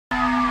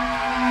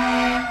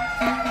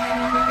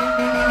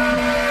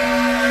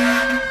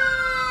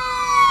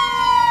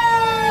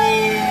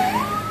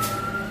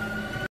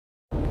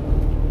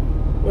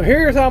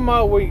here's how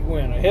my week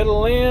went. I hit a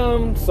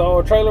limb, saw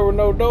a trailer with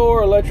no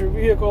door, electric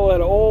vehicle at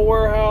an oil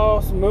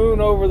warehouse, moon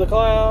over the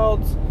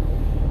clouds.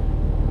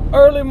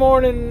 Early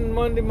morning,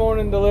 Monday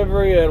morning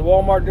delivery at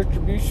Walmart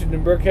Distribution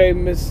in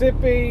Brookhaven,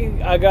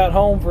 Mississippi. I got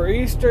home for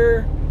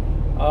Easter.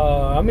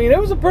 It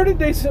was a pretty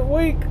decent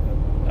week.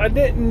 I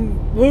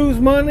didn't lose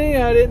money.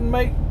 I didn't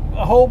make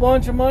a whole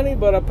bunch of money,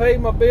 but I paid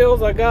my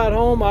bills. I got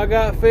home. I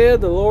got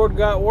fed. The Lord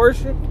got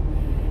worshiped.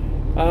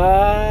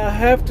 I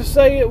have to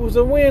say it was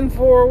a win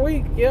for a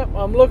week. Yep,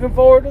 I'm looking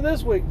forward to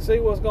this week. See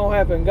what's going to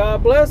happen.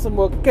 God bless, and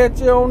we'll catch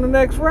you on the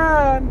next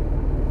ride.